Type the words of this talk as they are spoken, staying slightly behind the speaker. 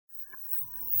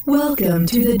Welcome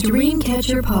to the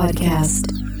Dreamcatcher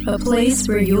Podcast, a place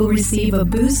where you'll receive a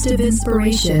boost of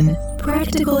inspiration,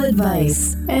 practical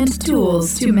advice, and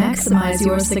tools to maximize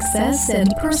your success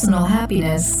and personal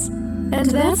happiness.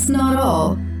 And that's not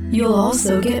all. You'll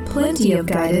also get plenty of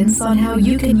guidance on how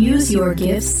you can use your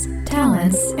gifts,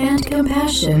 talents, and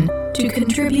compassion to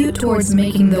contribute towards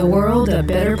making the world a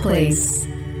better place.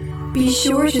 Be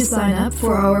sure to sign up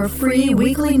for our free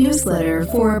weekly newsletter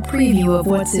for a preview of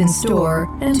what's in store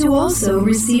and to also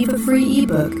receive a free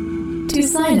ebook. To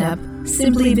sign up,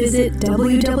 simply visit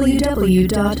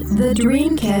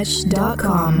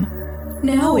www.thedreamcatch.com.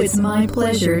 Now it's my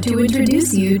pleasure to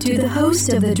introduce you to the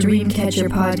host of the Dreamcatcher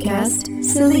podcast,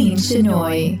 Celine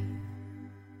Chenoy.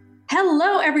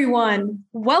 Hello, everyone.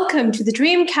 Welcome to the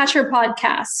Dreamcatcher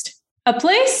podcast, a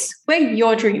place where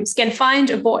your dreams can find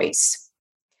a voice.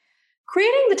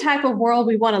 Creating the type of world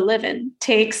we want to live in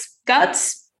takes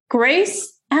guts,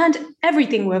 grace, and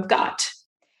everything we've got.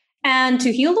 And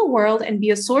to heal the world and be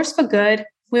a source for good,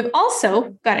 we've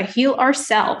also got to heal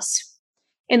ourselves.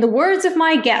 In the words of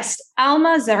my guest,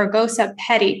 Alma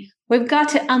Zaragoza-Petty, we've got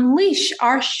to unleash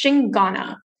our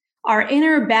Chingona, our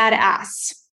inner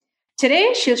badass.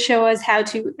 Today, she'll show us how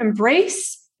to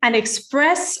embrace and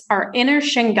express our inner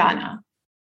Chingona.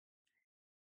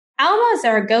 Alma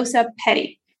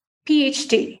Zaragoza-Petty,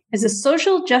 PhD, is a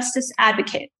social justice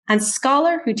advocate and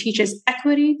scholar who teaches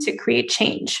equity to create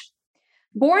change.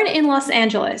 Born in Los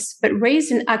Angeles, but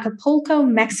raised in Acapulco,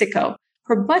 Mexico,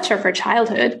 for much of her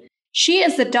childhood, she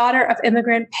is the daughter of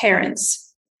immigrant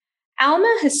parents.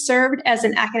 Alma has served as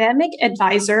an academic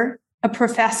advisor, a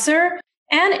professor,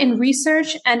 and in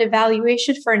research and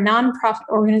evaluation for a nonprofit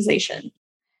organization.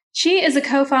 She is a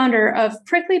co-founder of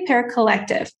Prickly Pear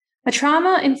Collective, a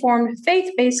trauma-informed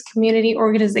faith-based community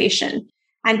organization,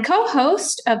 and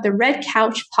co-host of the Red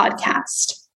Couch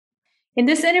podcast. In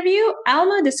this interview,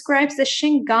 Alma describes the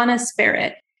Chingona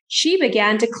spirit she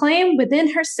began to claim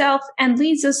within herself and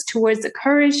leads us towards the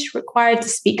courage required to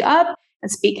speak up and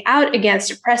speak out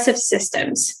against oppressive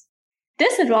systems.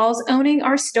 This involves owning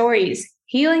our stories,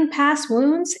 healing past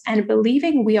wounds, and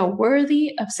believing we are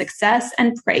worthy of success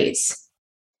and praise.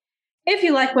 If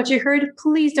you like what you heard,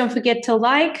 please don't forget to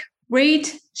like,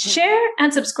 rate, share,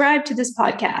 and subscribe to this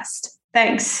podcast.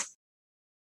 Thanks.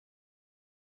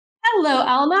 Hello,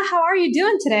 Alma. How are you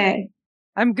doing today?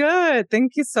 I'm good.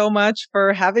 Thank you so much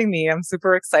for having me. I'm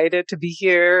super excited to be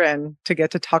here and to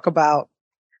get to talk about,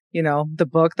 the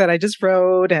book that I just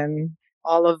wrote and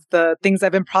all of the things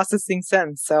I've been processing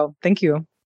since. So thank you.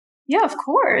 Yeah, of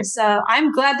course.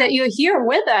 I'm glad that you're here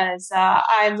with us.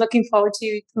 I'm looking forward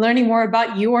to learning more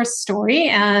about your story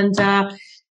and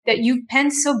that you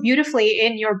penned so beautifully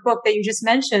in your book that you just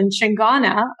mentioned,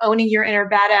 Chingona, Owning Your Inner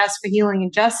Badass for Healing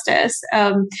and Justice.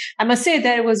 I must say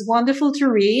that it was wonderful to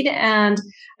read. And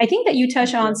I think that you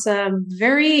touch on some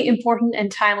very important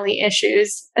and timely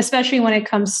issues, especially when it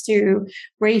comes to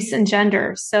race and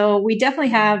gender. So we definitely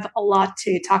have a lot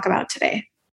to talk about today.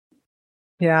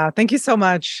 Yeah, thank you so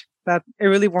much. That it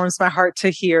really warms my heart to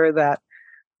hear that,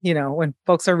 when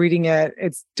folks are reading it,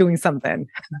 it's doing something.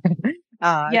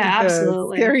 Yeah,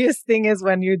 absolutely. The scariest thing is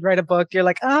when you write a book, you're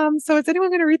like, so is anyone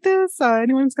going to read this?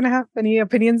 Anyone's going to have any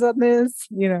opinions on this?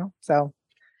 So.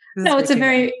 No, it's a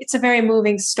very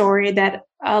moving story that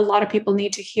a lot of people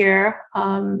need to hear.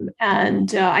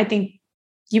 And I think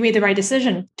you made the right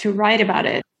decision to write about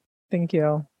it. Thank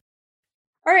you.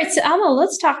 All right, so Alma,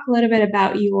 let's talk a little bit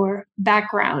about your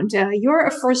background. You're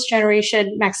a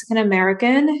first-generation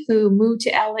Mexican-American who moved to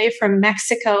LA from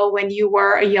Mexico when you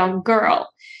were a young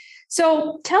girl.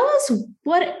 So tell us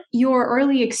what your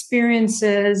early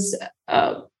experiences,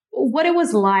 what it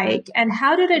was like, and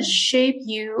how did it shape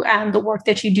you and the work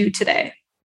that you do today?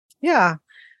 Yeah,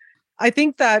 I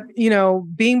think that,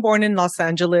 being born in Los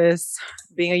Angeles,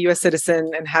 being a U.S.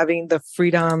 citizen and having the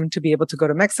freedom to be able to go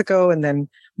to Mexico and then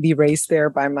be raised there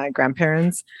by my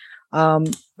grandparents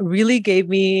really gave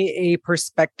me a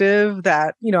perspective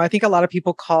that, I think a lot of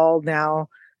people call now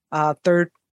third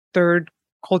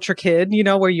culture kid,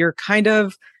 where you're kind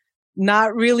of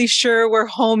not really sure where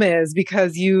home is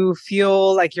because you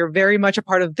feel like you're very much a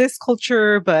part of this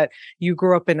culture, but you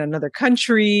grew up in another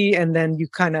country and then you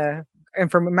kind of,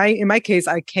 and in my case,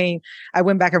 I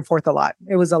went back and forth a lot.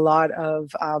 It was a lot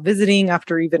of visiting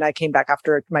after even I came back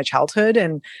after my childhood.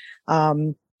 And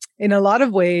in a lot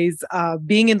of ways,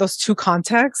 being in those two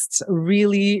contexts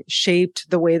really shaped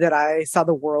the way that I saw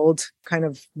the world kind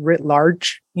of writ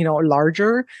large,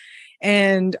 larger.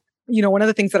 And, one of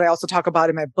the things that I also talk about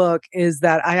in my book is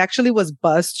that I actually was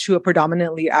bused to a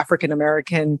predominantly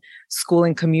African-American school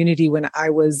and community when I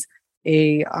was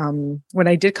when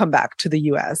I did come back to the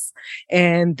US.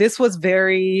 And this was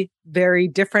very, very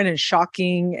different and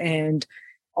shocking, and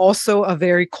also a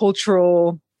very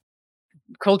culturally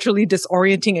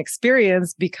disorienting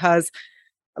experience, because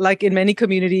like in many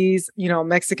communities,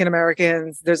 Mexican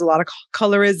Americans, there's a lot of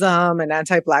colorism and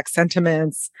anti-Black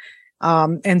sentiments.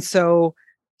 And so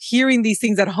hearing these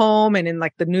things at home and in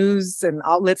like the news and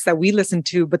outlets that we listen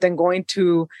to, but then going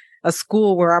to a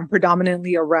school where I'm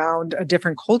predominantly around a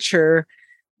different culture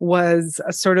was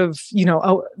a sort of,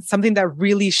 something that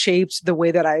really shaped the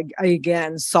way that I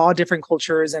again saw different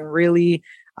cultures and really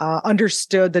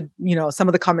understood some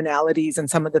of the commonalities and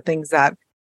some of the things that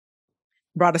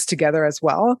brought us together as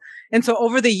well. And so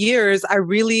over the years, I've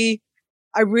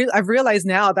realized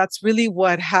now that's really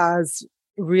what has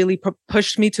really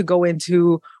pushed me to go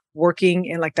into working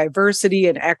in like diversity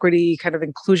and equity kind of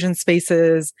inclusion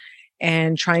spaces,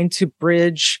 and trying to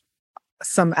bridge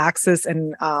some access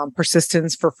and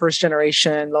persistence for first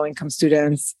generation low income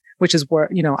students, which is where,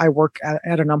 I work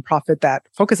at a nonprofit that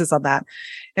focuses on that.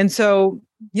 And so,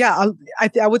 yeah,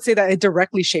 I would say that it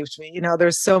directly shaped me.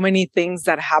 There's so many things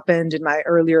that happened in my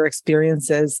earlier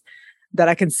experiences that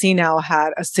I can see now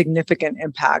had a significant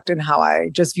impact in how I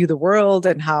just view the world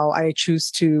and how I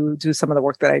choose to do some of the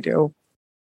work that I do.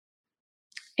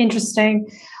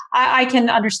 Interesting. I can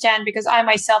understand, because I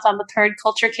myself, I'm a third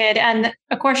culture kid. And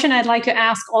a question I'd like to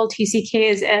ask all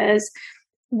TCKs is,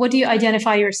 what do you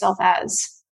identify yourself as?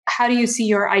 How do you see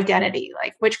your identity?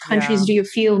 Like, which countries do you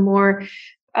feel more,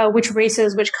 which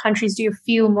races, which countries do you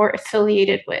feel more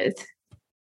affiliated with?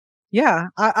 Yeah,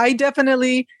 I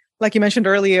definitely, like you mentioned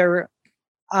earlier,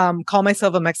 call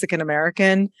myself a Mexican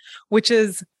American, which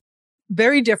is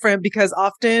very different, because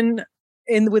often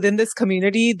within this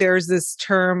community, there's this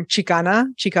term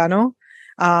Chicano,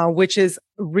 which is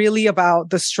really about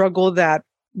the struggle that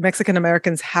Mexican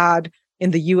Americans had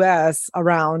in the US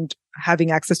around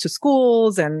having access to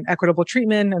schools and equitable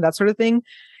treatment and that sort of thing.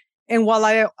 And while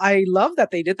I love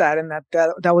that they did that, and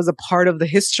that was a part of the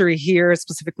history here,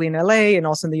 specifically in LA and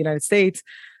also in the United States,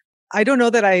 I don't know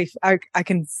that I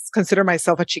can consider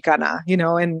myself a Chicana,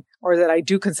 or that I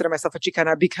do consider myself a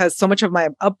Chicana, because so much of my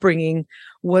upbringing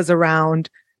was around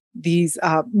these,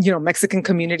 Mexican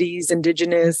communities,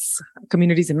 indigenous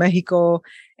communities in Mexico.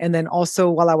 And then also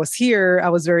while I was here, I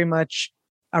was very much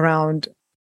around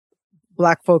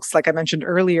Black folks, like I mentioned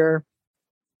earlier.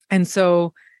 And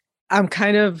so I'm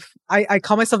I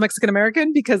call myself Mexican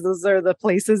American because those are the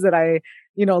places that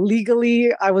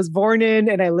legally I was born in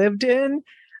and I lived in.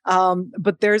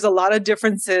 But there's a lot of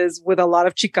differences with a lot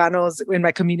of Chicanos in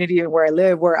my community and where I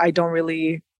live, where I don't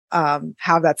really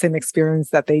have that same experience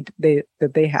that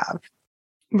they have.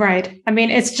 Right. I mean,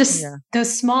 it's just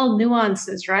those small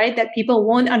nuances, right, that people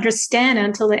won't understand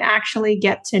until they actually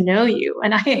get to know you.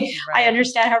 And I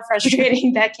understand how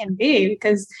frustrating that can be,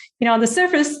 because, on the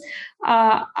surface,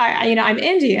 I'm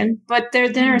Indian, but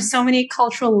there are so many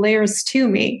cultural layers to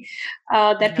me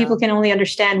that people can only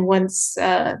understand once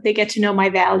they get to know my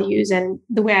values and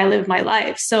the way I live my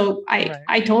life. So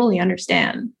I totally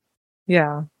understand.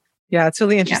 Yeah. Yeah. It's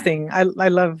really interesting. Yeah.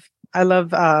 I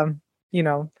love,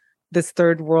 this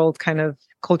third world kind of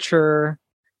culture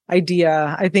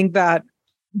idea. I think that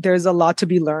there's a lot to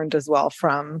be learned as well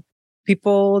from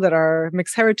people that are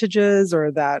mixed heritages,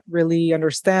 or that really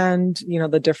understand,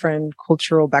 the different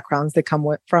cultural backgrounds they come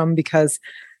from, because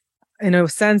in a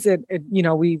sense,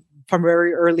 we, from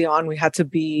very early on, we had to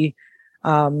be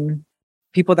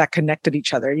people that connected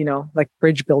each other, like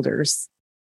bridge builders.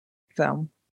 So.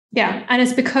 Yeah. And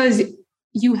it's because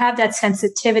you have that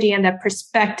sensitivity and that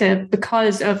perspective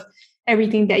because of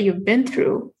everything that you've been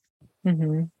through.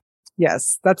 Mm-hmm.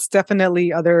 Yes, that's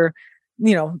definitely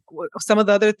some of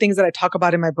the other things that I talk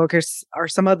about in my book are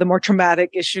some of the more traumatic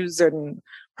issues and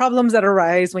problems that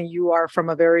arise when you are from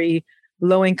a very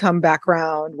low income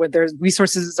background, where there's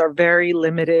resources are very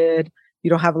limited. You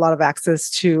don't have a lot of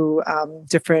access to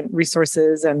different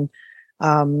resources. And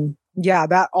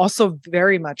that also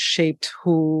very much shaped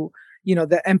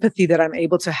the empathy that I'm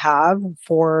able to have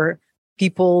for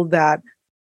people that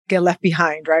get left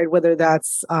behind, right? Whether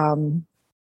that's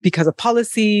because of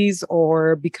policies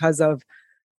or because of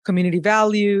community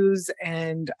values.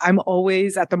 And I'm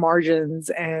always at the margins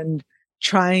and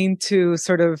trying to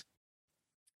sort of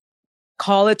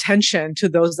call attention to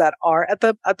those that are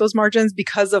at those margins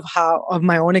because of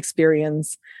my own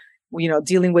experience,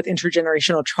 dealing with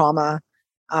intergenerational trauma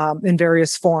in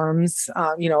various forms,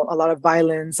 a lot of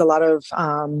violence, a lot of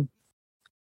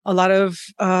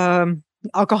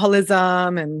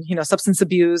alcoholism and, substance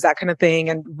abuse, that kind of thing.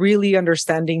 And really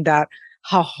understanding that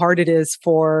how hard it is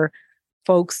for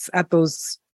folks at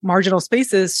those marginal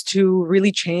spaces to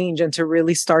really change and to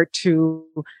really start to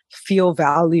feel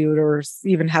valued or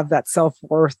even have that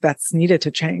self-worth that's needed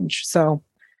to change. So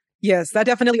yes, that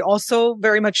definitely also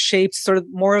very much shapes sort of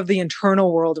more of the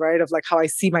internal world, right? Of like how I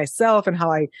see myself and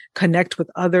how I connect with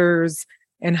others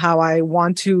and how I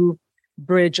want to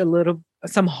bridge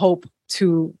some hope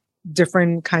to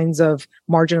different kinds of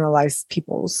marginalized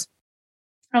peoples.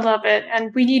 I love it.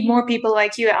 And we need more people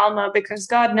like you, Alma, because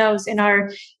God knows in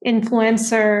our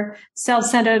influencer,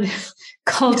 self-centered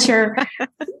culture,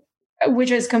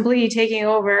 which is completely taking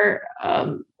over,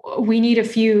 we need a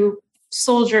few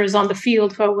soldiers on the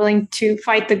field who are willing to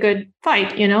fight the good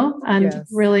fight, and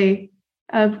really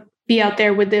be out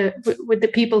there with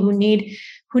the people who need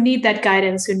that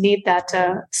guidance, who need that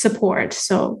support.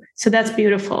 So that's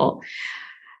beautiful.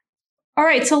 All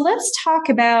right, so let's talk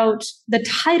about the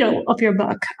title of your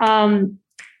book.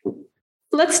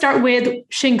 Let's start with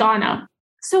Chingona.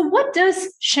 So what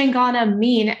does Chingona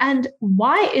mean, and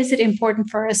why is it important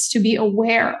for us to be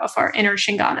aware of our inner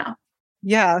Chingona?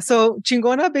 Yeah, so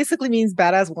Chingona basically means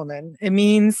badass woman.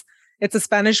 It's a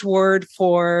Spanish word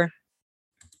for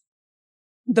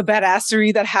the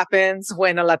badassery that happens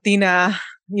when a Latina,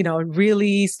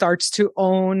 really starts to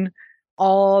own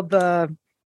all the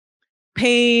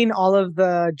pain, all of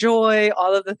the joy,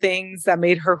 all of the things that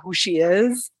made her who she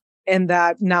is, and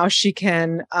that now she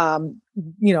can,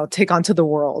 take onto the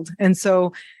world. And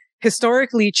so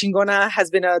historically, Chingona has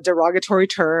been a derogatory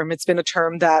term. It's been a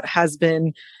term that has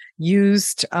been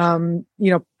used,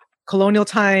 colonial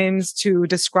times to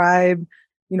describe,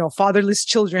 fatherless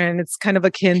children. It's kind of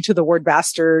akin to the word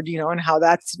bastard, and how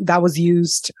that was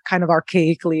used kind of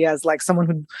archaically as like someone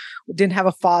who didn't have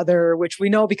a father, which we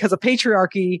know because of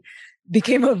patriarchy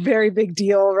became a very big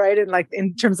deal, right? And like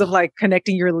in terms of like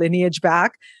connecting your lineage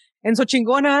back. And so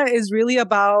Chingona is really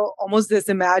about almost this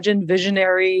imagined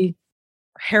visionary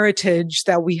heritage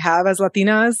that we have as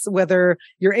Latinas, whether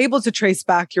you're able to trace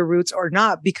back your roots or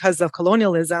not because of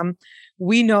colonialism.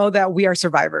 We know that we are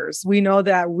survivors. We know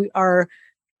that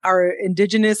our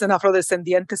indigenous and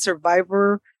Afrodescendiente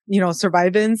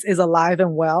survivance is alive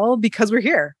and well because we're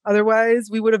here. Otherwise,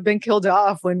 we would have been killed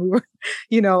off when we were,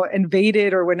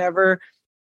 invaded or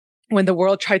when the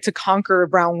world tried to conquer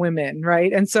brown women,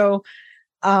 right? And so,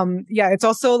 it's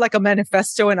also like a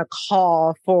manifesto and a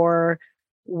call for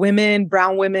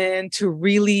brown women to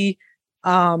really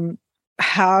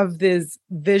have this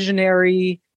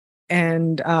visionary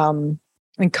and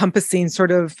encompassing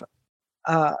sort of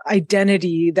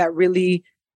identity that really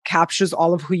captures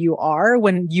all of who you are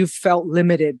when you felt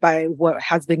limited by what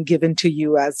has been given to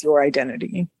you as your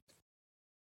identity.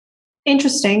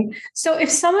 Interesting. So if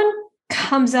someone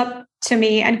comes up to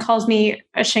me and calls me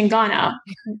a Chingona,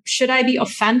 should I be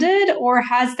offended, or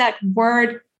has that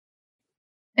word,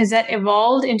 is that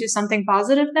evolved into something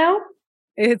positive now?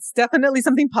 It's definitely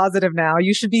something positive now.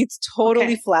 You should be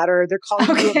totally flattered. They're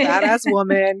calling you a badass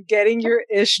woman, getting your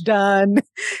ish done.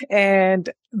 And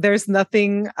there's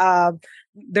nothing,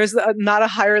 not a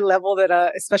higher level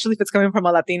that, especially if it's coming from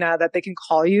a Latina, that they can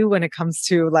call you when it comes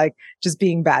to like just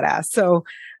being badass. So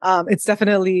it's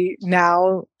definitely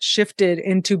now shifted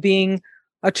into being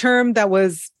a term that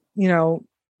was,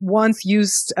 once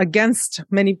used against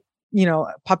many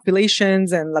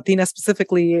populations and Latinas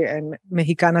specifically and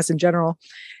Mexicanas in general,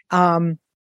 and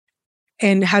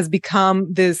has become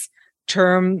this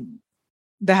term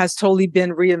that has totally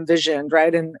been re-envisioned,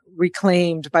 right? And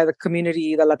reclaimed by the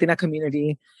community, the Latina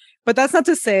community. But that's not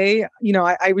to say,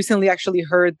 I recently actually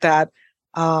heard that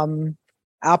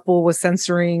Apple was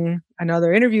censoring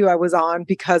another interview I was on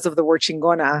because of the word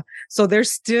Chingona. So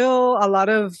there's still a lot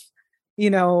of,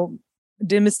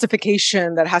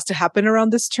 demystification that has to happen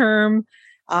around this term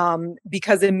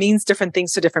because it means different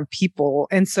things to different people.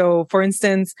 And so, for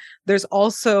instance, there's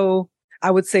also,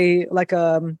 I would say, like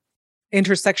a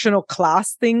intersectional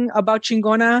class thing about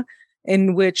Chingona,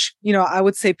 in which, I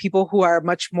would say people who are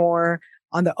much more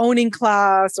on the owning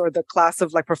class or the class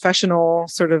of like professional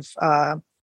sort of,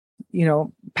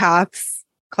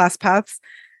 class paths,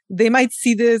 they might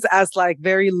see this as like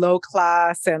very low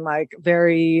class and like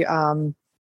very,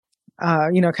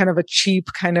 kind of a cheap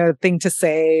kind of thing to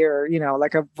say, or,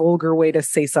 like a vulgar way to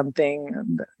say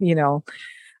something,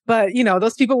 but,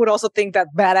 those people would also think that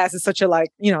badass is such a like,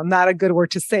 not a good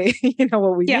word to say,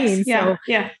 what we mean. Yeah,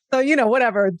 So,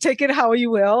 whatever, take it how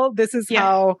you will. This is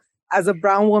how, as a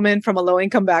brown woman from a low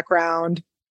income background,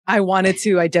 I wanted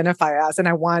to identify as, and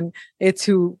I want it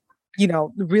to,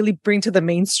 really bring to the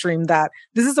mainstream that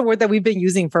this is a word that we've been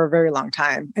using for a very long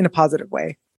time in a positive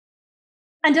way.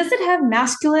 And does it have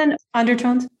masculine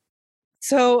undertones?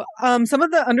 So some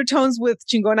of the undertones with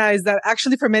Chingona is that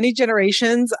actually for many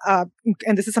generations,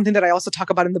 and this is something that I also talk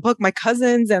about in the book, my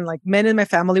cousins and like men in my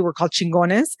family were called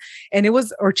Chingones, and it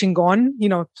was, or Chingon,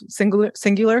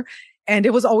 singular. And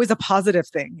it was always a positive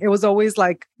thing. It was always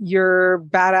like, you're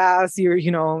badass,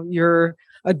 you're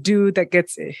a dude that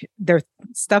gets their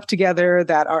stuff together,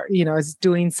 that is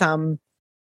doing some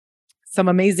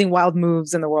amazing wild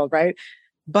moves in the world. Right.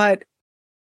 But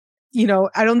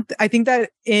I think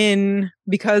that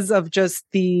because of just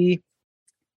the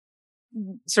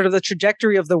sort of the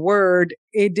trajectory of the word,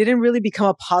 it didn't really become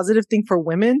a positive thing for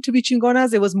women to be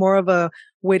chingonas. It was more of a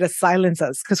way to silence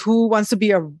us. Because who wants to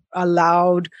be a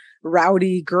loud,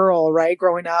 rowdy girl, right?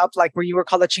 Growing up, like where you were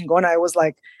called a chingona, it was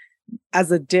like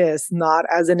as a diss, not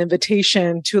as an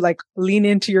invitation to like lean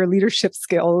into your leadership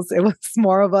skills. It was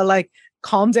more of a like,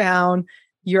 calm down,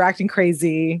 you're acting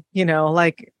crazy,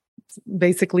 like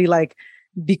basically like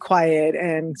be quiet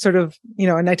and sort of,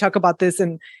 and I talk about this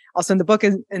and also in the book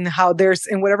and how there's,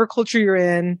 in whatever culture you're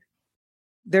in,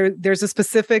 there's a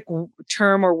specific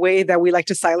term or way that we like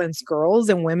to silence girls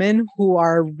and women who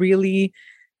are really,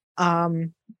 show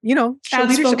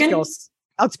leadership skills,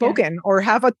 outspoken, or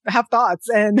have thoughts.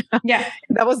 And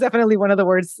that was definitely one of the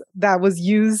words that was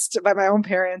used by my own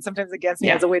parents, sometimes against me,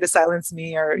 as a way to silence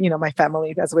me, or, my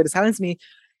family as a way to silence me.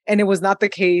 And it was not the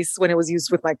case when it was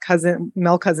used with my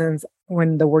male cousins,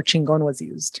 when the word chingon was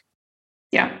used.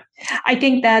 Yeah. I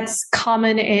think that's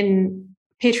common in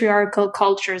patriarchal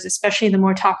cultures, especially the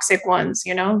more toxic ones,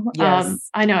 Yes,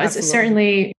 I know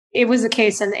absolutely. It was the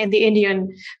case in the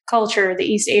Indian culture, the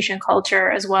East Asian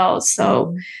culture as well.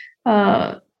 So,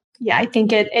 I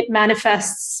think it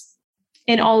manifests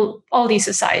in all these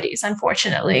societies,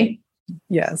 unfortunately.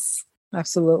 Yes,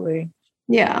 absolutely.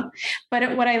 Yeah.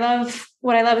 But what I love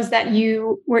is that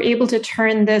you were able to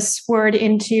turn this word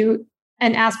into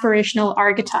an aspirational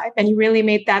archetype, and you really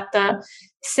made that the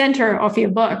center of your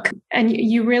book. And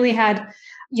you really had,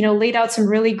 laid out some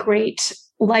really great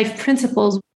life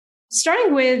principles,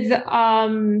 starting with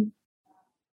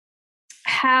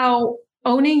how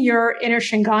owning your inner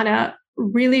Chingona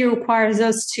really requires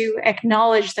us to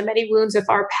acknowledge the many wounds of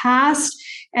our past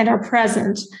and our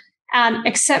present, and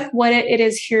accept what it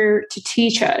is here to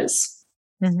teach us.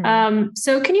 Mm-hmm.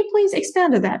 So can you please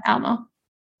expand on that, Alma?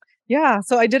 Yeah.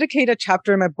 So I dedicate a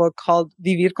chapter in my book called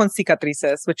Vivir con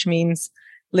cicatrices, which means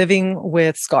living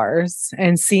with scars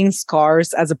and seeing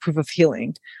scars as a proof of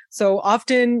healing. So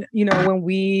often, when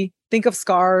we think of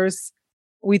scars,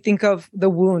 we think of the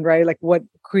wound, right? Like what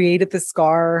created the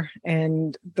scar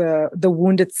and the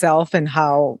wound itself and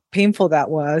how painful that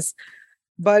was.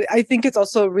 But I think it's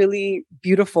also really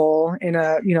beautiful in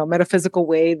a, metaphysical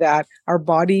way that our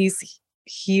bodies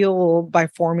heal by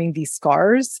forming these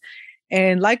scars.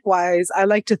 And likewise, I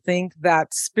like to think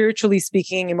that spiritually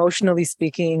speaking, emotionally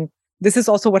speaking, this is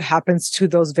also what happens to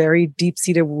those very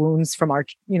deep-seated wounds from our,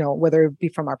 whether it be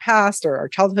from our past or our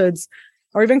childhoods,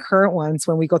 or even current ones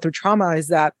when we go through trauma, is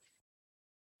that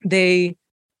they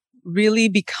really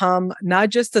become not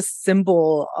just a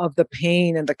symbol of the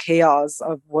pain and the chaos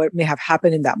of what may have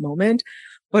happened in that moment,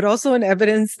 but also an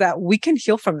evidence that we can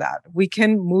heal from that. We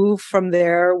can move from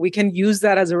there. We can use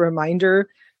that as a reminder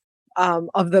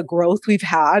of the growth we've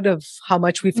had, of how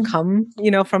much we've come,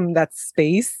 from that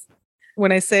space.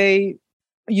 When I say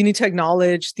you need to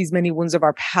acknowledge these many wounds of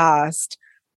our past,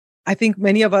 I think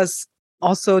many of us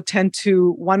also tend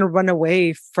to want to run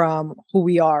away from who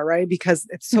we are, right? Because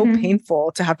it's so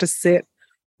painful to have to sit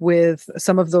with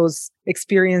some of those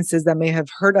experiences that may have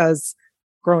hurt us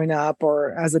growing up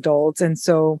or as adults. And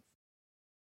so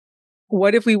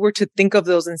what if we were to think of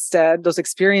those instead, those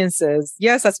experiences?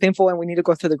 Yes, that's painful and we need to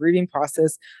go through the grieving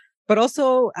process, but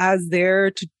also as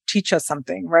there to teach us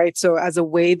something, right? So as a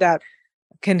way that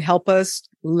can help us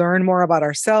learn more about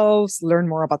ourselves, learn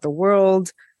more about the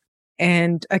world,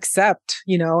 and accept,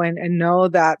 and know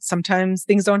that sometimes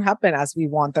things don't happen as we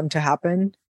want them to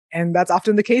happen. And that's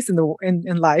often the case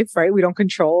in life, right? We don't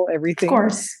control everything. Of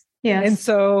course. Yes. And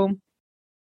so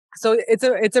it's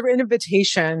an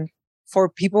invitation for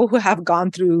people who have gone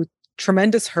through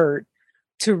tremendous hurt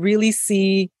to really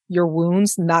see your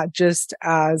wounds, not just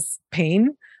as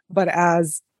pain, but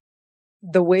as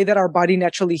the way that our body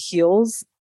naturally heals.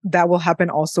 That will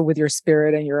happen also with your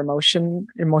spirit and your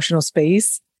emotional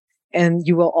space. And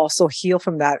you will also heal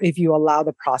from that if you allow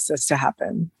the process to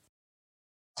happen.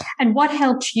 And what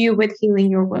helped you with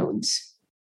healing your wounds?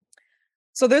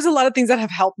 So there's a lot of things that have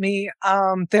helped me.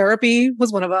 Therapy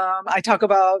was one of them. I talk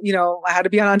about, I had to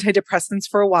be on antidepressants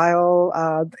for a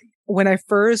while. When I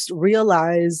first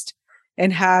realized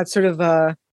and had sort of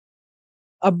a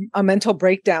mental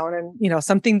breakdown, and,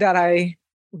 something that I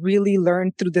really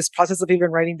learned through this process of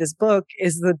even writing this book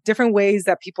is the different ways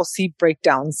that people see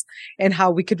breakdowns and how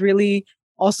we could really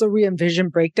also re-envision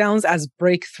breakdowns as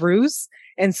breakthroughs.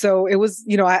 And so it was,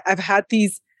 I've had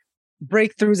these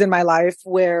breakthroughs in my life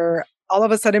where all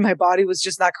of a sudden my body was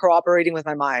just not cooperating with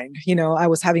my mind. I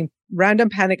was having random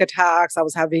panic attacks. I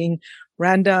was having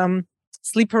random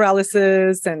sleep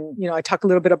paralysis. And, I talk a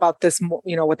little bit about this,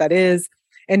 what that is.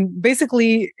 And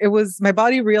basically it was my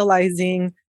body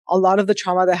realizing a lot of the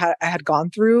trauma that I had gone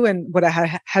through and what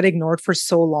I had ignored for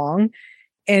so long,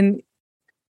 and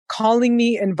calling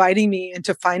me, inviting me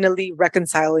into finally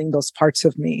reconciling those parts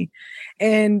of me.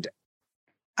 And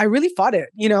I really fought it,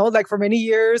 like for many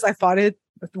years, I fought it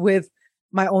with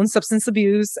my own substance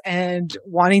abuse and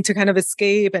wanting to kind of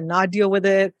escape and not deal with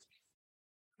it.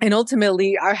 And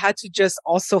ultimately I had to just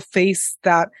also face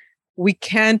that we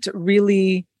can't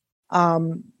really,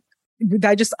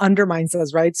 that just undermines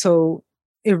us, right? So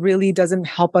it really doesn't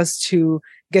help us to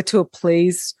get to a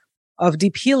place of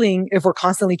deep healing if we're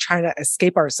constantly trying to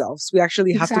escape ourselves. We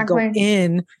actually have to go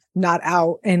in, not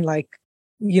out, and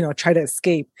try to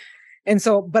escape. And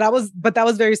so, but that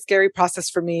was a very scary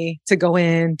process for me to go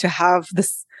in, to have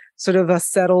this sort of a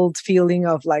settled feeling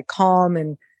of like calm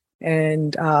and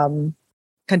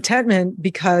contentment,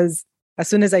 because as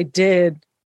soon as I did,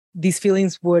 these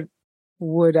feelings would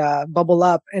bubble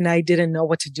up and I didn't know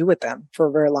what to do with them for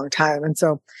a very long time. And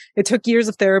so it took years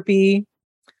of therapy.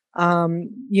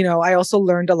 I also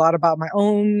learned a lot about my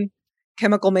own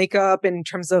chemical makeup in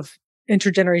terms of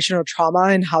intergenerational trauma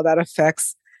and how that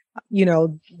affects, your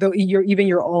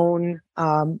own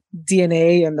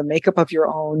DNA and the makeup of your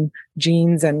own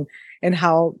genes, and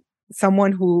how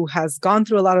someone who has gone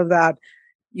through a lot of that,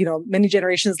 many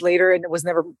generations later, and it was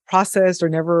never processed or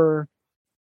never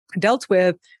dealt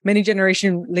with, many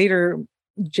generations later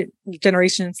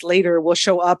will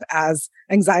show up as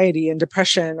anxiety and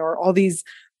depression, or all these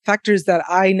factors that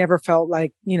I never felt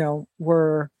like,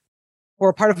 were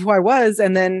a part of who I was.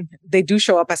 And then they do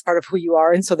show up as part of who you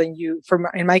are. And so then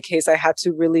in my case, I had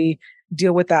to really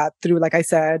deal with that through, like I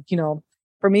said,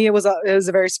 for me, it was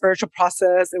a very spiritual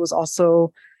process. It was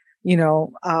also,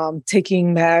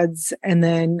 taking meds, and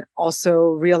then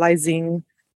also realizing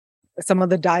some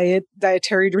of the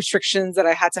dietary restrictions that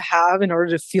I had to have in order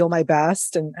to feel my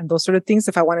best, and those sort of things,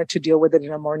 if I wanted to deal with it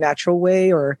in a more natural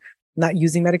way or not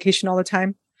using medication all the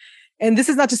time. And this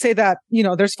is not to say that,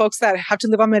 there's folks that have to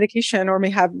live on medication or may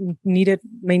need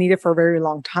it for a very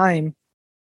long time.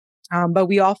 But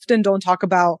we often don't talk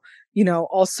about,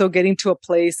 also getting to a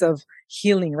place of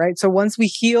healing, right? So once we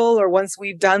heal, or once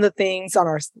we've done the things on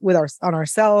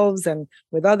ourselves and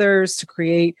with others to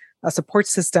create a support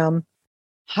system,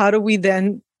 how do we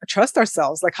then trust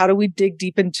ourselves? Like, how do we dig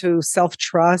deep into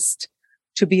self-trust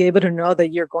to be able to know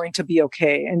that you're going to be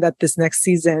okay, and that this next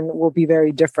season will be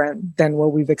very different than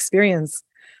what we've experienced?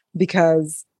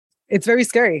 Because it's very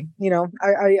scary.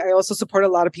 I also support a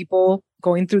lot of people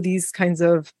going through these kinds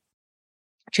of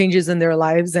changes in their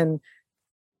lives. And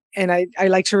I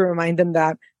like to remind them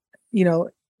that,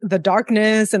 the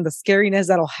darkness and the scariness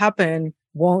that'll happen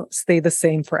won't stay the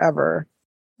same forever.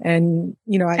 And,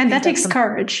 and that takes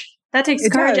courage. That takes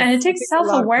courage, and it takes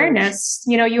self-awareness.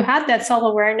 You had that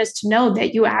self-awareness to know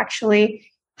that you actually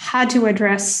had to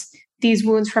address these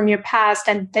wounds from your past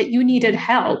and that you needed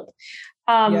help.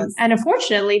 And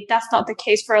unfortunately, that's not the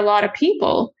case for a lot of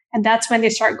people. And that's when they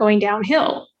start going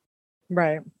downhill.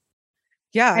 Right.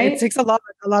 Yeah, right? It takes a lot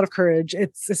of courage.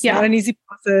 It's not an easy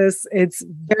process. It's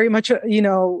very much,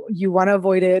 you want to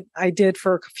avoid it. I did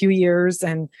for a few years,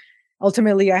 and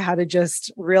ultimately I had to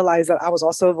just realize that I was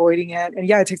also avoiding it. And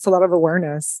it takes a lot of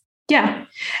awareness. Yeah.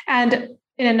 And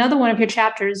in another one of your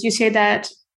chapters, you say that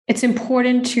it's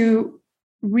important to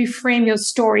reframe your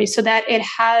story so that it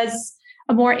has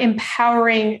a more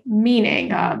empowering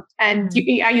meaning. And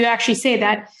you actually say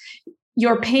that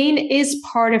your pain is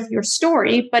part of your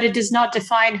story, but it does not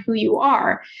define who you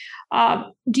are.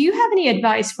 Do you have any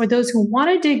advice for those who want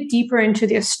to dig deeper into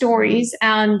their stories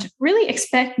and really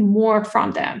expect more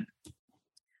from them?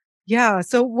 Yeah.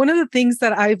 So one of the things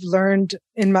that I've learned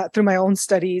through my own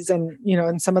studies and,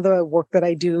 in some of the work that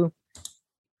I do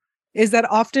is that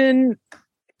often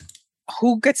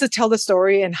who gets to tell the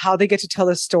story and how they get to tell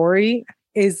the story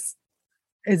is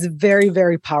very,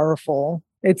 very powerful.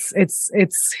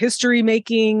 It's history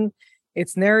making,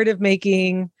 it's narrative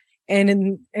making.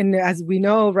 And as we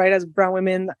know, right, as brown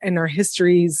women in our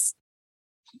histories,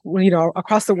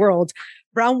 across the world,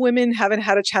 brown women haven't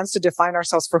had a chance to define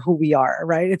ourselves for who we are,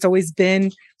 right? It's always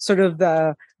been sort of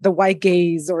the white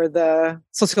gaze or the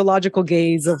sociological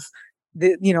gaze of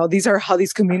these are how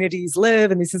these communities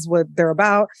live and this is what they're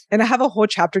about. And I have a whole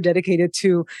chapter dedicated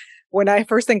to when I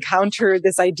first encountered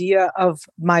this idea of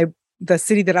the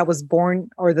city that I was born,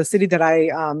 or the city that I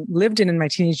lived in my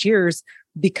teenage years,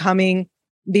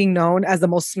 being known as the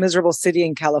most miserable city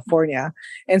in California,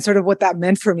 and sort of what that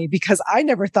meant for me, because I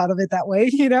never thought of it that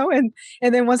way, and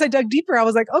then once I dug deeper, I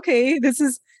was like, okay, this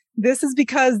is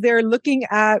because they're looking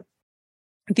at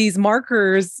these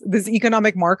markers, these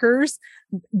economic markers,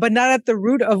 but not at the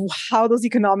root of how those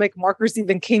economic markers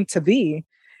even came to be.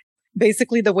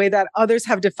 Basically, the way that others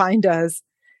have defined us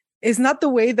is not the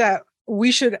way that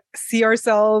we should see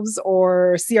ourselves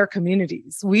or see our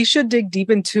communities. We should dig deep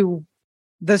into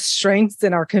the strengths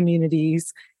in our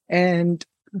communities and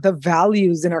the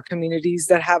values in our communities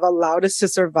that have allowed us to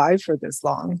survive for this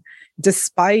long,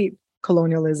 despite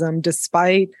colonialism,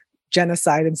 despite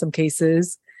genocide in some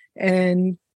cases.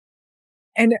 And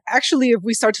actually, if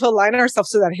we start to align ourselves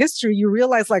to that history, you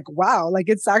realize like, wow, like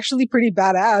it's actually pretty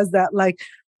badass that like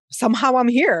somehow I'm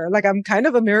here. Like I'm kind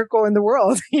of a miracle in the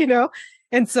world,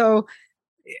 And so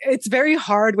it's very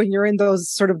hard when you're in those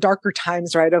sort of darker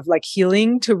times, right, of like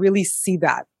healing, to really see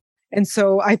that. And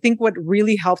so I think what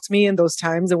really helped me in those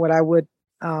times, and what I would,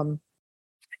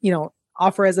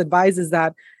 offer as advice, is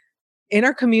that in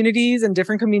our communities and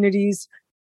different communities,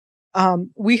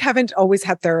 we haven't always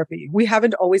had therapy. We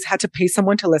haven't always had to pay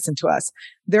someone to listen to us.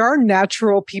 There are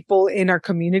natural people in our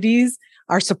communities,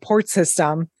 our support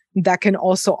system, that can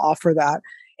also offer that.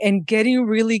 And getting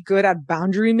really good at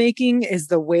boundary making is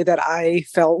the way that I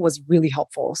felt was really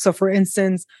helpful. So for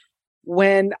instance,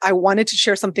 when I wanted to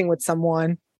share something with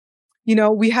someone,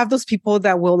 we have those people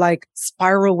that will like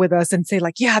spiral with us and say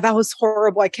like, yeah, that was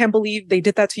horrible. I can't believe they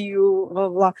did that to you, blah,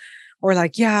 blah, blah. Or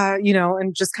like, yeah,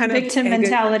 and just kind of victim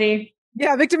mentality.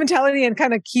 Yeah, victim mentality, and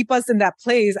kind of keep us in that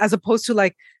place, as opposed to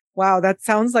like, wow, that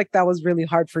sounds like that was really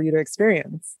hard for you to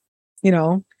experience,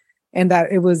 and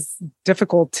that it was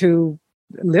difficult to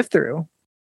live through,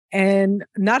 and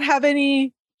not have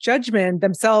any judgment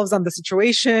themselves on the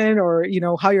situation or,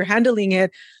 how you're handling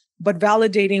it, but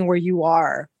validating where you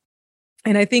are.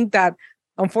 And I think that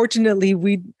unfortunately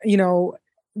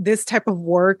this type of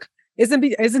work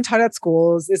isn't taught at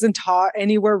schools, isn't taught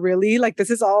anywhere really. Like this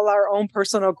is all our own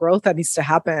personal growth that needs to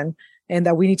happen and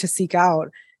that we need to seek out.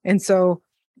 And so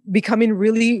becoming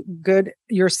really good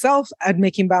yourself at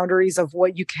making boundaries of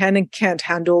what you can and can't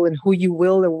handle and who you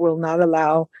will or will not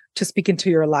allow to speak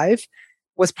into your life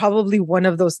was probably one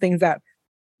of those things that,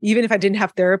 even if I didn't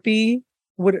have therapy,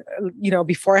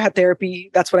 before I had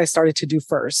therapy, that's what I started to do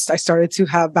first. I started to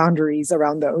have boundaries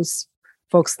around those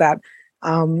folks that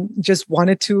just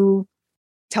wanted to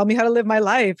tell me how to live my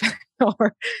life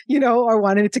or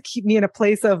wanted to keep me in a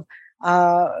place of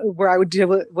where I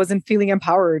wasn't feeling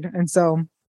empowered.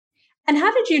 And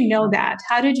how did you know that?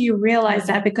 How did you realize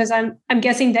that? Because I'm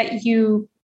guessing that you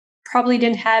probably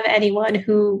didn't have anyone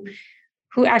who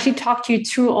actually talked you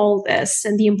through all this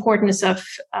and the importance of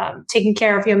taking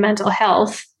care of your mental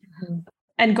health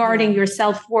and guarding your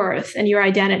self-worth and your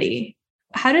identity.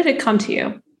 How did it come to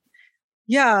you?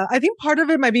 Yeah, I think part of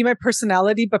it might be my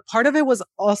personality, but part of it was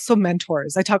also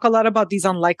mentors. I talk a lot about these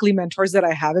unlikely mentors that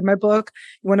I have in my book.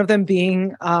 One of them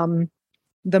being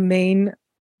the main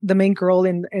girl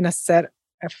in a set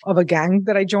of a gang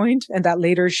that I joined, and that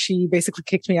later she basically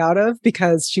kicked me out of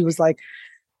because she was like,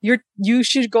 you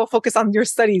should go focus on your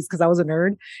studies, because I was a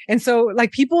nerd. And so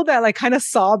like people that like kind of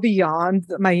saw beyond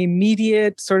my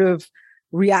immediate sort of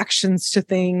reactions to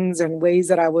things and ways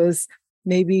that I was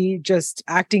maybe just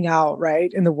acting out,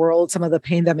 right, in the world, some of the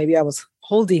pain that maybe I was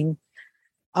holding.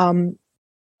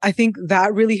 I think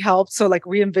that really helped. So like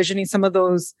re-envisioning some of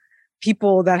those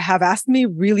people that have asked me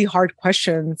really hard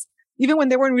questions, even when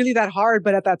they weren't really that hard,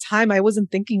 but at that time I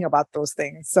wasn't thinking about those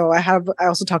things. So I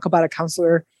also talk about a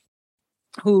counselor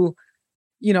who,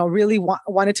 really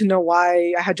wanted to know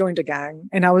why I had joined a gang.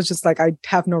 And I was just like, I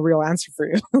have no real answer for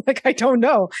you. Like, I don't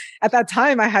know. At that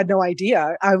time, I had no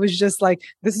idea. I was just like,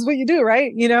 this is what you do,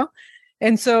 right?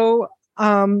 And so,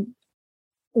 so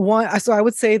I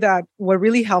would say that what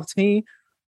really helped me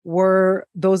were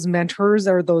those mentors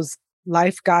or those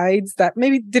life guides that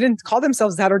maybe didn't call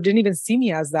themselves that or didn't even see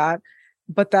me as that,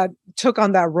 but that took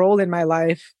on that role in my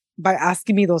life by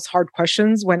asking me those hard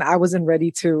questions when I wasn't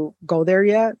ready to go there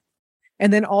yet.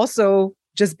 And then also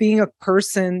just being a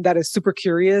person that is super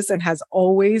curious and has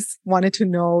always wanted to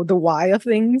know the why of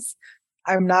things.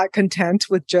 I'm not content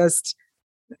with just,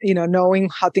 knowing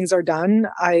how things are done.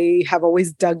 I have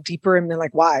always dug deeper and been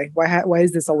like, why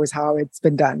is this always how it's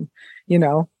been done?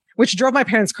 Which drove my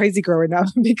parents crazy growing up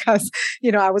because,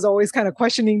 I was always kind of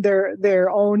questioning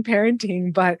their own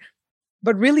parenting, but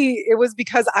really it was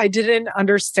because I didn't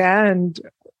understand,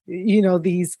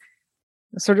 these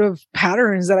sort of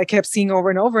patterns that I kept seeing over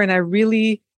and over. And I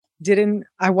really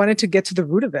I wanted to get to the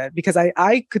root of it because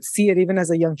I could see it even as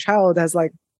a young child as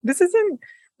like, this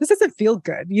doesn't feel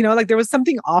good. Like there was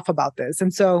something off about this.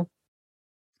 And so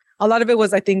a lot of it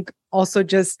was, I think, also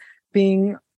just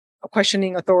being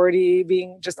questioning authority,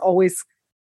 being just always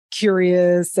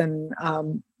curious and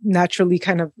naturally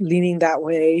kind of leaning that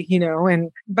way,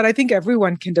 but I think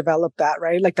everyone can develop that,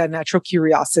 right? Like that natural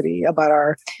curiosity about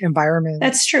our environment.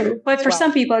 That's true. But for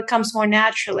some people, it comes more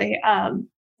naturally.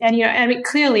 And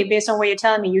clearly, based on what you're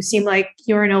telling me, you seem like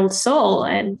you're an old soul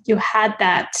and you had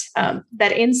that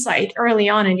insight early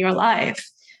on in your life.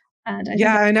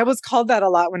 And I was called that a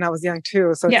lot when I was young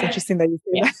too. So it's interesting that you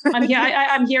say that.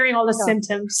 I'm hearing all the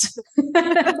symptoms.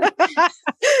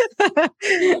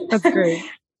 That's great.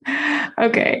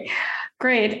 Okay,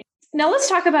 great. Now let's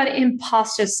talk about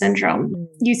imposter syndrome.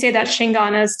 You say that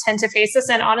Chingonas tend to face this,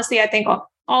 and honestly, I think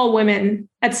all women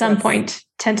at some point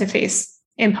tend to face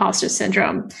imposter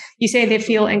syndrome. You say they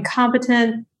feel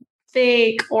incompetent,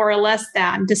 fake, or less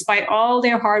than, despite all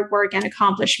their hard work and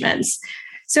accomplishments.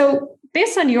 So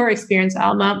based on your experience,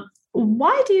 Alma,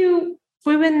 why do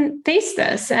women face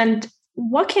this and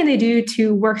what can they do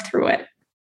to work through it?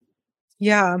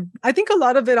 Yeah, I think a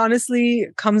lot of it honestly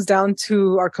comes down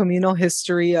to our communal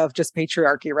history of just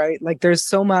patriarchy, right? Like there's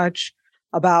so much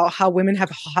about how women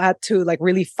have had to like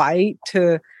really fight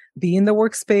to be in the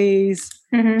workspace,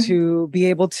 to be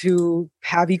able to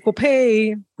have equal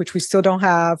pay, which we still don't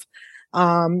have,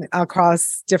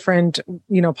 across different,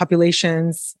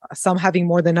 populations, some having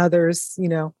more than others,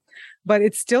 but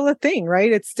it's still a thing,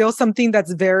 right? It's still something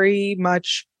that's very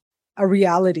much a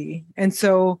reality. And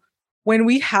so when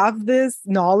we have this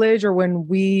knowledge, or when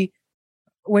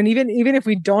even if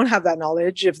we don't have that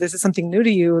knowledge, if this is something new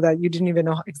to you that you didn't even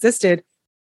know existed,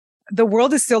 the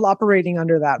world is still operating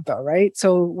under that though, right?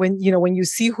 So when you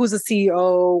see who's a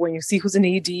CEO, when you see who's an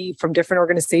ED from different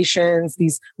organizations,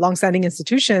 these longstanding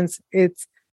institutions, it's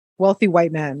wealthy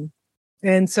white men.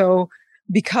 And so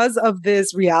because of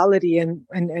this reality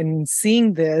and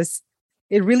seeing this,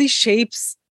 it really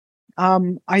shapes,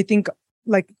 I think,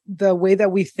 like the way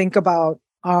that we think about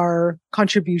our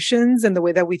contributions and the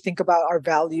way that we think about our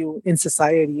value in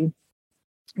society,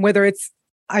 whether it's,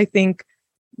 I think,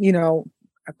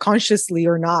 consciously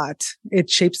or not, it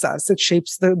shapes us. It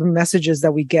shapes the messages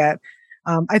that we get.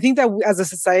 I think that as a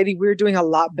society, we're doing a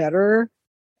lot better,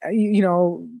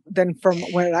 than from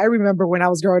when I remember when I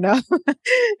was growing up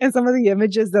and some of the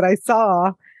images that I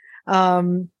saw,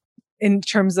 in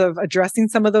terms of addressing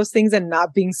some of those things and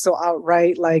not being so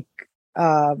outright like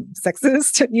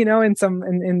sexist,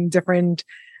 in different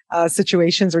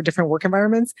situations or different work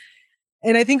environments.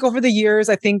 And I think over the years,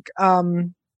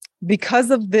 because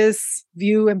of this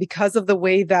view and because of the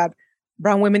way that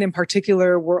brown women in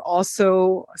particular were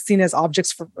also seen as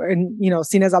objects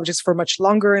for much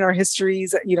longer in our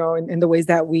histories, in the ways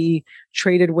that we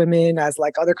traded women as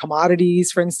like other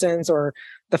commodities, for instance, or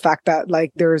the fact that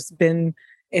like there's been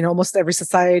in almost every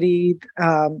society,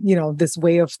 this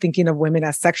way of thinking of women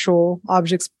as sexual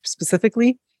objects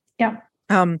specifically. Yeah.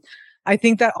 I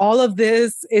think that all of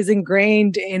this is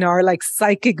ingrained in our like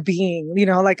psychic being,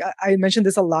 like I mentioned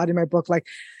this a lot in my book, like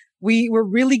we're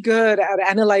really good at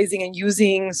analyzing and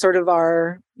using sort of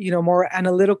our, more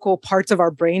analytical parts of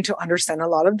our brain to understand a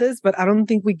lot of this, but I don't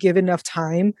think we give enough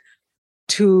time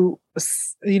to,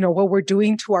 what we're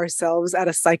doing to ourselves at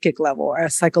a psychic level, at a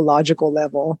psychological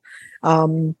level.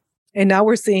 And now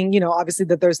we're seeing, obviously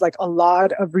that there's like a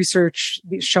lot of research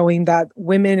showing that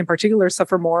women in particular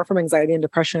suffer more from anxiety and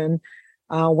depression.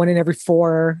 1 in every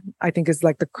 4, I think, is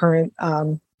like the current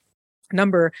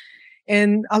number.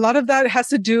 And a lot of that has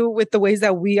to do with the ways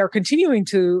that we are continuing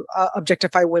to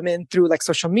objectify women through like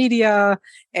social media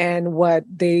and what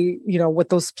they, what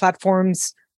those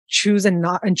platforms choose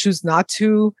not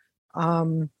to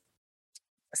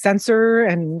censor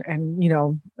and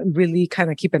really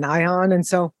kind of keep an eye on. And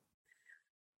so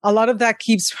a lot of that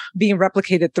keeps being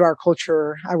replicated through our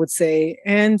culture, I would say.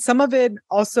 And some of it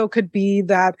also could be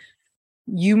that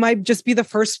you might just be the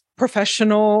first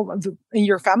professional in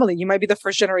your family. You might be the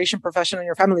first generation professional in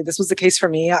your family. This was the case for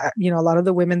me. A lot of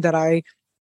the women that I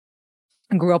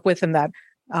grew up with and that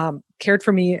cared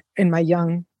for me in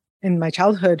my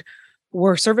childhood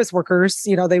were service workers.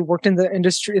 They worked in the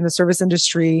industry, in the service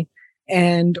industry,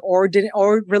 or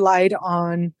relied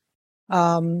on,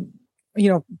 they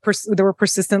were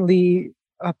persistently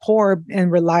poor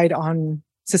and relied on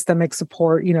systemic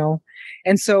support,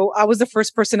 And so I was the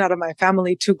first person out of my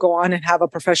family to go on and have a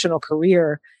professional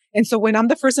career. And so when I'm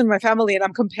the first in my family and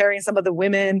I'm comparing some of the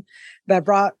women that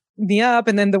brought me up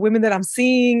and then the women that I'm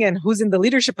seeing and who's in the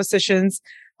leadership positions,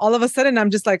 all of a sudden I'm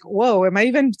just like, whoa, am I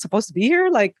even supposed to be here?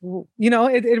 Like,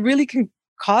 it really can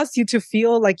cause you to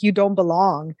feel like you don't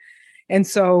belong. And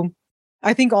so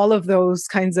I think all of those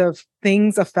kinds of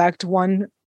things affect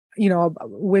women,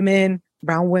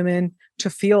 brown women, to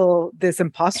feel this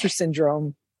imposter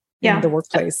syndrome in the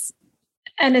workplace.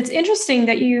 And it's interesting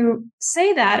that you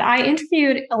say that. I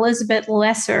interviewed Elizabeth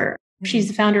Lesser. She's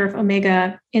the founder of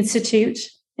Omega Institute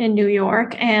in New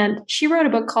York, and she wrote a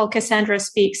book called Cassandra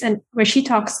Speaks, and where she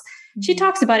talks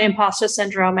about imposter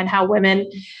syndrome and how women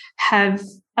have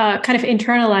kind of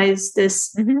internalized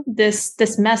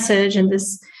this message and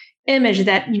this image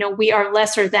that we are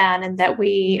lesser than, and that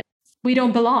we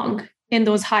don't belong in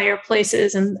those higher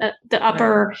places and the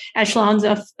upper echelons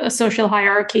of a social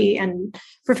hierarchy and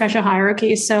professional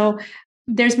hierarchy. So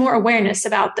there's more awareness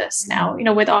about this now,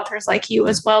 with authors like you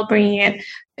as well, bringing it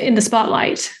in the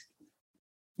spotlight.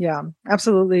 Yeah,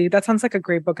 absolutely. That sounds like a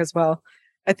great book as well.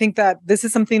 I think that this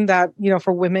is something that,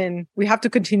 for women, we have to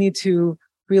continue to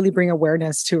really bring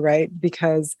awareness to, right?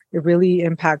 Because it really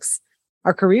impacts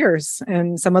our careers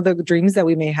and some of the dreams that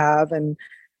we may have. And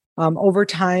over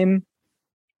time,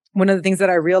 one of the things that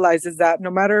I realized is that no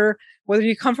matter whether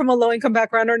you come from a low-income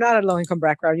background or not a low-income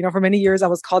background, for many years I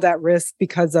was called at risk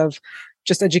because of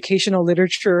just educational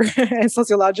literature and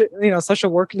social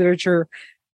work literature,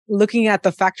 looking at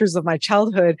the factors of my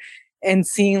childhood and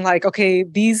seeing like, okay,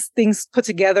 these things put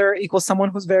together equal someone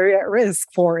who's very at risk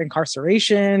for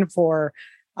incarceration, for,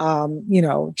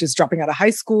 just dropping out of high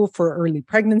school, for early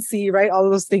pregnancy, right? All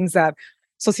of those things that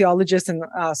sociologists and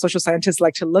social scientists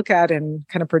like to look at and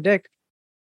kind of predict.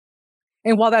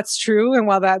 And while that's true, and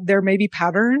while that there may be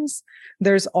patterns,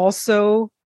 there's also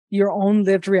your own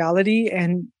lived reality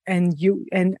and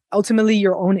ultimately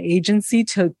your own agency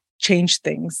to change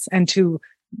things and to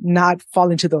not fall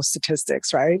into those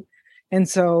statistics, right? And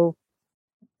so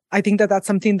I think that that's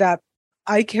something that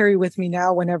I carry with me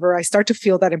now whenever I start to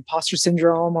feel that imposter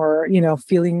syndrome or,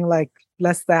 feeling like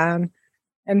less than,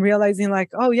 and realizing like,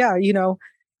 oh yeah,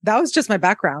 that was just my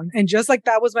background. And just like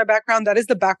that was my background, that is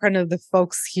the background of the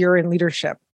folks here in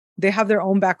leadership. They have their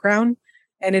own background,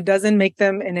 and it doesn't make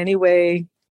them in any way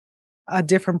a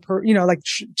different,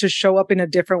 to show up in a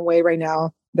different way right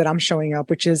now that I'm showing up,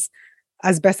 which is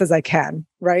as best as I can.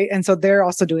 Right. And so they're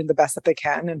also doing the best that they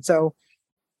can. And so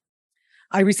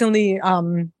I recently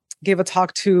gave a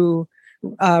talk to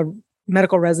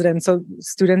medical residents, so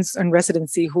students in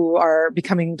residency who are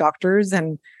becoming doctors,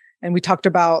 and we talked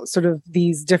about sort of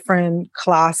these different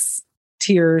class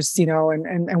tiers,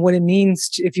 and what it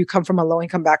means if you come from a low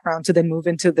income background to then move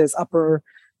into this upper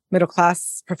middle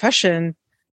class profession,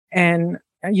 and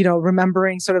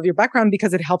remembering sort of your background,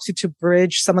 because it helps you to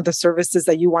bridge some of the services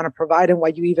that you want to provide and why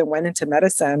you even went into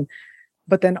medicine.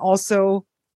 But then also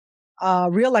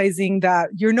realizing that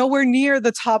you're nowhere near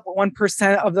the top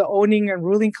 1% of the owning and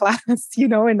ruling class,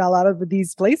 in a lot of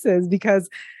these places, because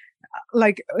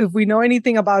like if we know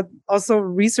anything about also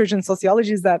research and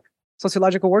sociology, is that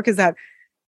sociological work is that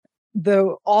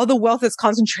all the wealth is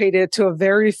concentrated to a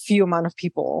very few amount of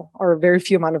people or a very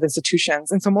few amount of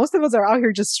institutions. And so most of us are out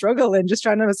here just struggling, just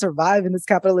trying to survive in this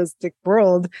capitalistic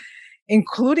world,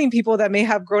 including people that may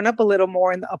have grown up a little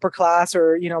more in the upper class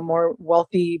or, more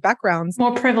wealthy backgrounds.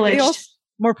 More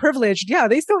privileged. Yeah,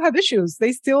 they still have issues.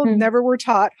 They still never were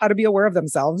taught how to be aware of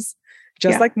themselves,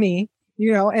 just like me,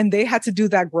 and they had to do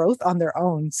that growth on their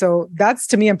own. So that's,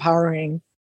 to me, empowering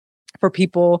for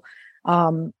people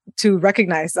to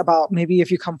recognize about maybe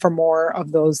if you come from more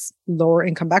of those lower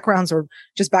income backgrounds or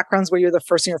just backgrounds where you're the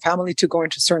first in your family to go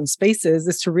into certain spaces,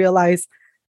 is to realize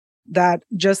that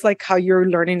just like how you're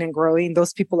learning and growing,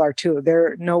 those people are too.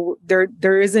 There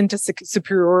isn't a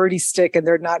superiority stick, and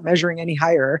they're not measuring any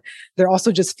higher. They're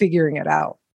also just figuring it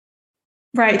out.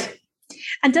 Right.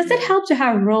 And does it help to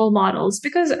have role models?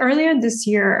 Because earlier this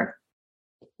year,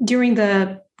 during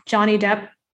the Johnny Depp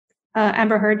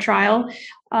Amber Heard trial,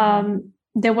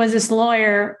 there was this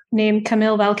lawyer named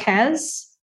Camille Valquez,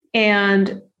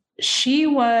 and she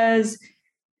was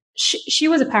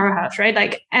a powerhouse,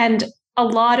 right? And a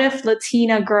lot of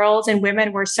Latina girls and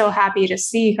women were so happy to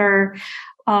see her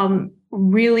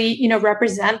really,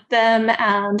 represent them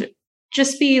and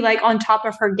just be on top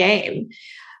of her game.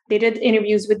 They did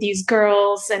interviews with these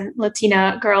girls and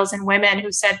Latina girls and women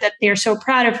who said that they're so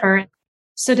proud of her.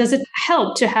 So does it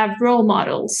help to have role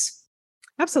models?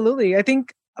 Absolutely. I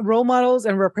think role models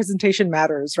and representation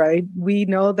matters, right? We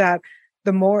know that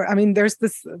there's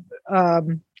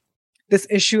this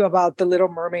issue about The Little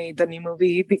Mermaid, the new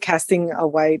movie, casting a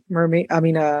black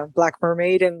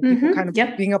mermaid, and people kind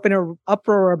of being up in an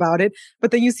uproar about it.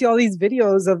 But then you see all these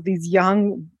videos of these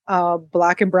young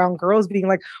black and brown girls being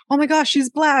like, oh my gosh, she's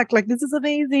black. Like, this is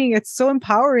amazing. It's so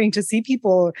empowering to see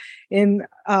people in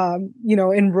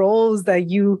roles that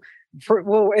you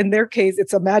in their case,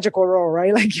 it's a magical role,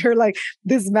 right? Like you're like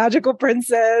this magical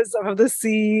princess of the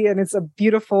sea, and it's a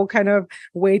beautiful kind of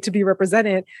way to be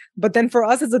represented. But then for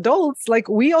us as adults, like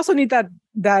we also need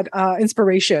that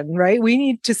inspiration, right? We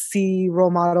need to see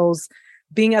role models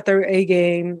being at their A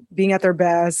game, being at their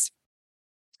best.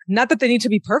 Not that they need to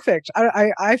be perfect.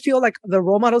 I feel like the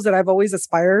role models that I've always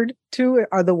aspired to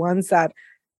are the ones that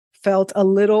felt a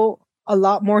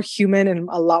lot more human and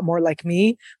a lot more like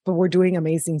me, but we're doing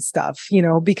amazing stuff,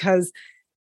 because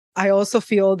I also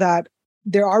feel that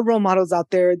there are role models out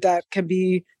there that it can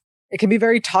be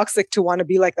very toxic to want to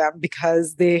be like them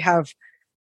because they have,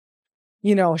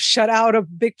 shut out a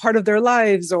big part of their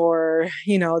lives, or,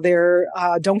 they're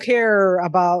don't care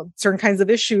about certain kinds of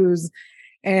issues.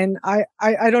 And I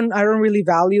don't really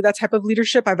value that type of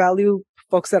leadership. I value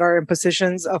folks that are in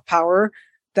positions of power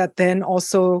that then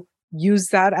also use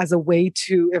that as a way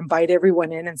to invite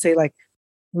everyone in and say, like,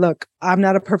 look, I'm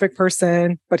not a perfect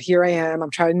person, but here I am.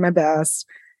 I'm trying my best,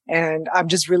 and I'm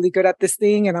just really good at this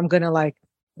thing. And I'm going to like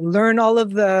learn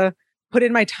put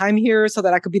in my time here so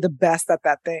that I could be the best at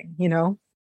that thing,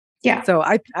 Yeah. So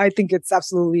I think it's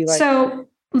absolutely like. So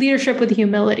leadership with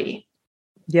humility.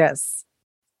 Yes.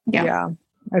 Yeah.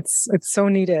 It's so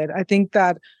needed. I think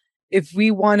that if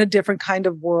we want a different kind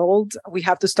of world, we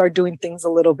have to start doing things a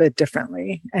little bit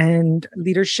differently. And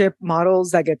leadership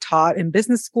models that get taught in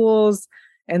business schools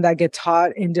and that get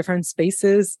taught in different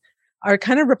spaces are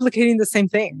kind of replicating the same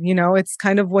thing. It's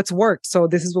kind of what's worked. So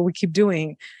this is what we keep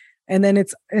doing.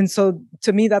 And so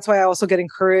to me, that's why I also get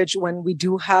encouraged when we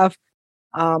do have,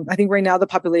 I think right now the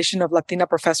population of Latina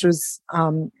professors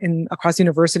across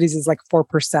universities is like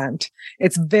 4%.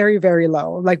 It's very, very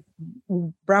low. Like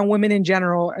brown women in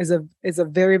general is a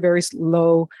very, very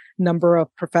low number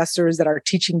of professors that are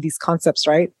teaching these concepts,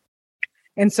 right?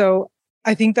 And so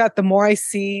I think that the more I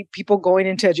see people going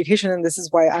into education, and this is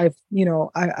why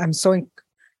I'm so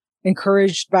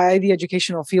encouraged by the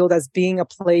educational field as being a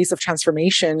place of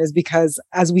transformation, is because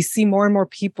as we see more and more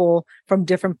people from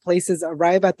different places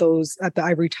arrive at the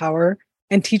ivory tower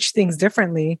and teach things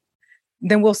differently,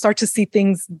 then we'll start to see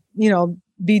things,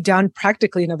 be done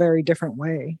practically in a very different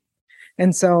way.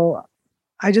 And so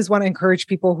I just want to encourage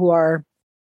people who are,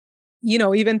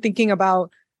 even thinking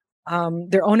about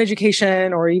their own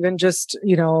education, or even just,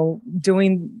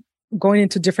 going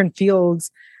into different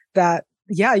fields, that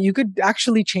yeah, you could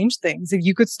actually change things.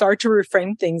 You could start to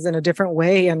reframe things in a different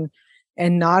way and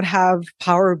not have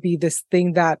power be this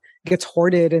thing that gets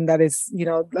hoarded, and that is,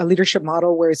 a leadership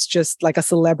model where it's just like a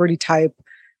celebrity type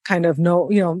kind of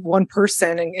one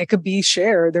person, and it could be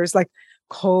shared. There's like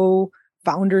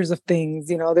co-founders of things,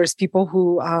 there's people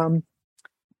who,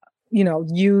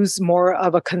 use more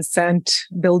of a consent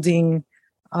building,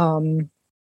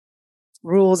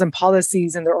 rules and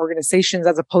policies in their organizations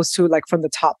as opposed to like from the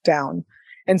top down.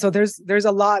 And so there's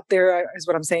a lot there, is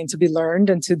what I'm saying, to be learned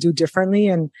and to do differently.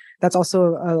 And that's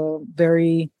also a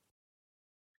very,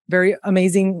 very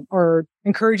amazing or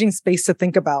encouraging space to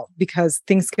think about, because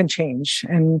things can change.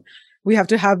 And we have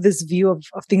to have this view of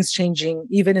things changing,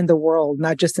 even in the world,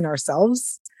 not just in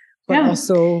ourselves, but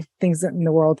also things that in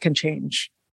the world can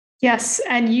change. Yes.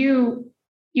 And you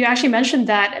actually mentioned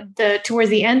that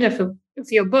towards the end of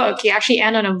your book, you actually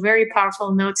end on a very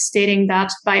powerful note stating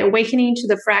that by awakening to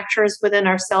the fractures within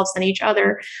ourselves and each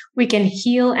other, we can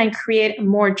heal and create a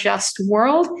more just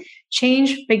world.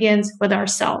 Change begins with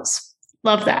ourselves.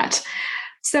 Love that.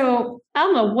 So,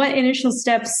 Alma, what initial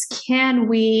steps can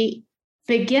we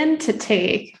begin to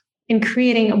take in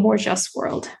creating a more just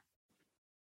world?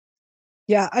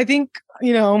 Yeah, I think,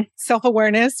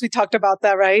 self-awareness, we talked about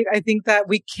that, right? I think that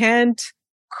we can't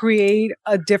create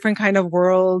a different kind of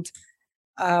world,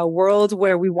 a world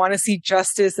where we want to see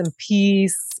justice and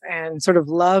peace and sort of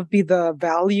love be the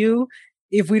value,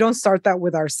 if we don't start that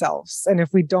with ourselves. And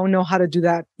if we don't know how to do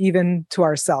that even to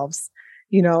ourselves,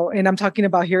 and I'm talking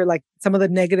about here, like some of the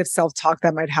negative self-talk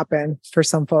that might happen for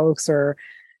some folks, or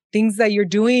things that you're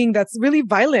doing that's really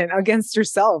violent against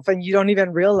yourself and you don't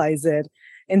even realize it.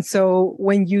 And so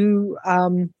when you,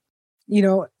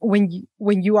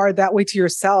 when you are that way to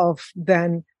yourself,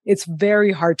 then it's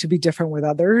very hard to be different with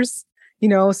others.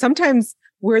 Sometimes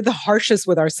we're the harshest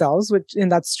with ourselves,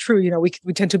 and that's true.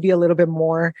 We tend to be a little bit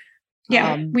more.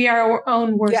 Yeah, we are our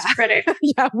own worst critic.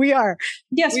 Yeah, we are.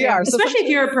 Yes, we are. Especially if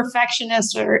you're a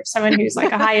perfectionist or someone who's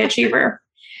like a high achiever.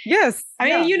 Yes. I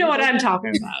mean, you know what I'm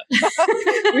talking about.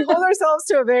 We hold ourselves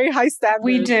to a very high standard.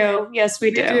 We do. Yes,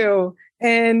 we do.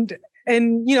 And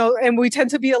we tend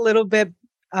to be a little bit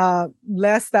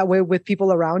less that way with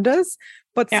people around us.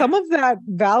 But some of that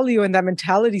value and that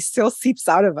mentality still seeps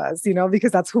out of us,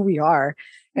 because that's who we are.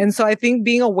 And so I think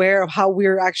being aware of how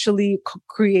we're actually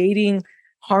creating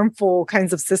harmful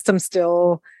kinds of systems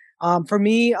still, for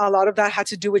me, a lot of that had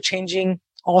to do with changing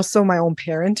also my own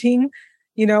parenting.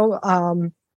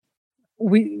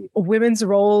 Women's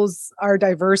roles are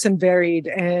diverse and varied,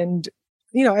 and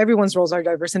everyone's roles are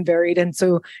diverse and varied. And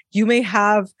so you may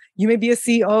be a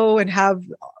CEO and have,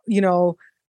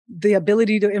 the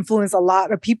ability to influence a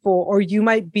lot of people, or you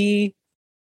might be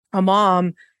a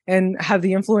mom and have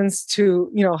the influence to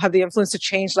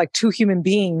change like two human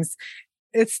beings.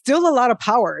 It's still a lot of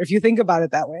power if you think about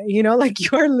it that way. Like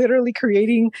you are literally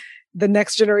creating the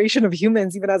next generation of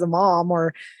humans, even as a mom,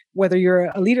 or whether you're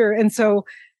a leader. And so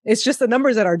it's just the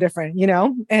numbers that are different,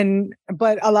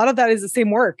 but a lot of that is the same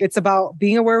work. It's about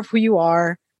being aware of who you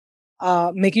are,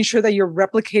 making sure that you're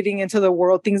replicating into the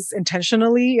world things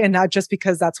intentionally and not just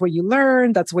because that's what you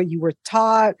learned, that's what you were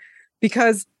taught,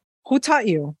 because who taught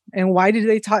you and why did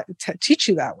they teach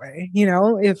you that way?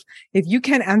 If you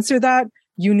can't answer that,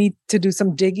 you need to do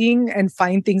some digging and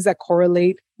find things that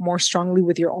correlate more strongly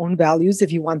with your own values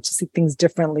if you want to see things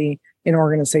differently in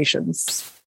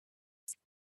organizations.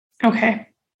 Okay.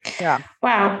 Yeah.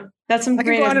 Wow. That's some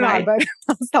great advice. I can go on and on, but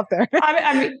I'll stop there.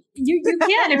 I mean, you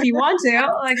can if you want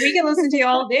to. Like, we can listen to you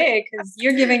all day because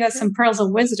you're giving us some pearls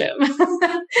of wisdom.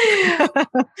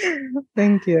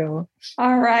 Thank you.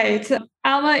 All right.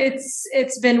 Alma,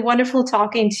 it's been wonderful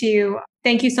talking to you.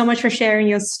 Thank you so much for sharing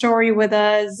your story with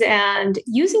us and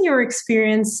using your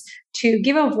experience to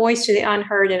give a voice to the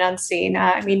unheard and unseen.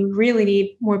 Really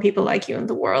need more people like you in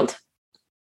the world.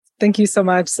 Thank you so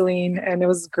much, Celine. And it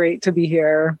was great to be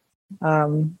here.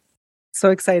 So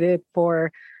excited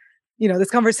for, this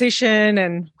conversation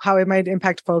and how it might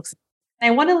impact folks.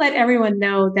 I want to let everyone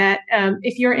know that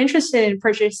if you're interested in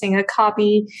purchasing a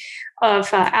copy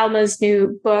of Alma's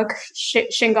new book,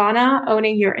 Chingona,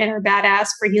 Owning Your Inner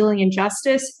Badass for Healing and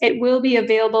Justice, it will be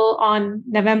available on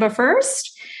November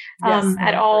 1st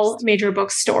at all major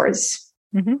bookstores.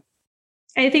 Mm-hmm.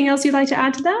 Anything else you'd like to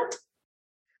add to that?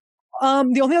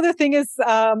 The only other thing is,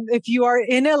 if you are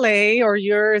in LA or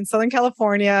you're in Southern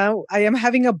California, I am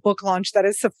having a book launch that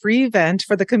is a free event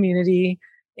for the community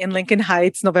in Lincoln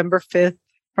Heights, November 5th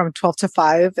from 12 to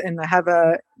 5. And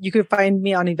you can find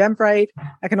me on Eventbrite.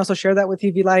 I can also share that with you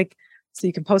if you like, so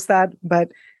you can post that. But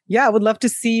yeah, I would love to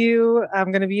see you.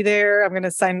 I'm going to be there. I'm going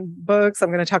to sign books. I'm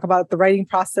going to talk about the writing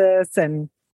process and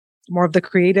more of the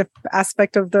creative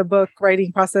aspect of the book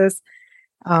writing process.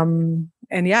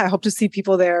 And yeah, I hope to see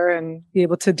people there and be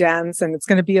able to dance. And it's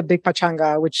going to be a big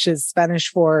pachanga, which is Spanish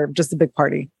for just a big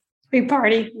party. Big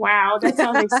party. Wow. That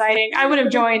sounds exciting. I would have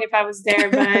joined if I was there,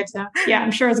 but yeah,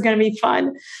 I'm sure it's going to be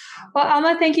fun. Well,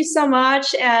 Alma, thank you so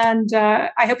much. And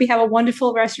I hope you have a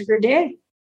wonderful rest of your day.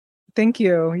 Thank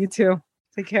you. You too.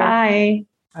 Take care. Bye.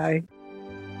 Bye.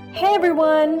 Hey,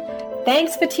 everyone.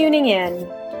 Thanks for tuning in.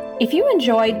 If you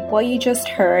enjoyed what you just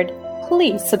heard,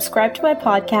 please subscribe to my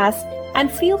podcast and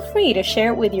feel free to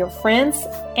share it with your friends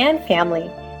and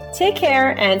family. Take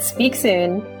care and speak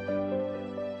soon.